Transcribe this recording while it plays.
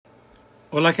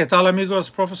Hola, ¿qué tal, amigos?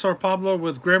 Professor Pablo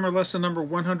with grammar lesson number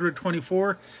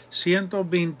 124,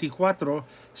 124,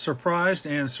 surprised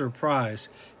and surprise.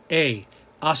 A,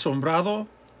 asombrado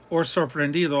or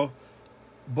sorprendido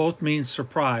both mean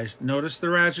surprised. Notice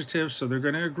their adjectives, so they're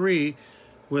going to agree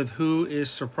with who is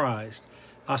surprised.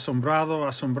 Asombrado,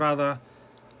 asombrada,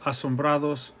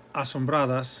 asombrados,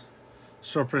 asombradas,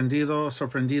 sorprendido,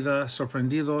 sorprendida,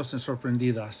 sorprendidos, and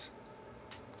sorprendidas.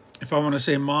 If I want to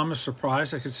say mom is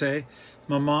surprised, I could say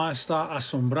mamá está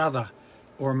asombrada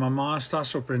or mamá está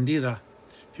sorprendida.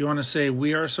 If you want to say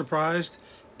we are surprised,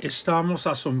 estamos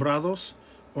asombrados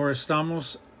or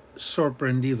estamos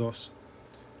sorprendidos.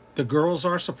 The girls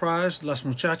are surprised, las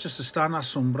muchachas están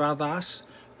asombradas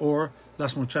or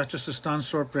las muchachas están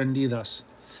sorprendidas.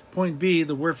 Point B,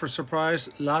 the word for surprise,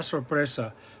 la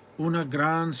sorpresa, una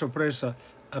gran sorpresa,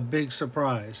 a big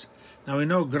surprise. Now we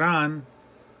know gran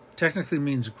technically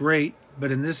means great,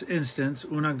 but in this instance,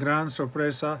 una gran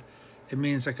sorpresa, it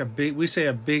means like a big, we say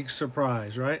a big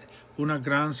surprise, right? Una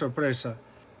gran sorpresa.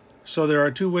 So there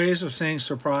are two ways of saying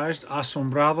surprised,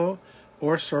 asombrado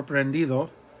or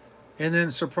sorprendido. And then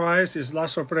surprise is la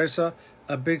sorpresa,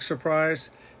 a big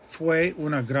surprise. Fue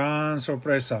una gran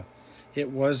sorpresa. It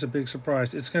was a big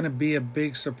surprise. It's going to be a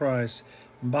big surprise.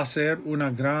 Va a ser una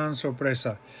gran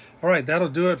sorpresa. All right, that'll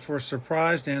do it for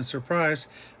surprised and surprise.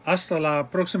 Hasta la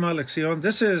próxima lección.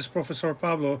 This is Professor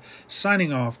Pablo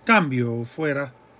signing off. Cambio fuera.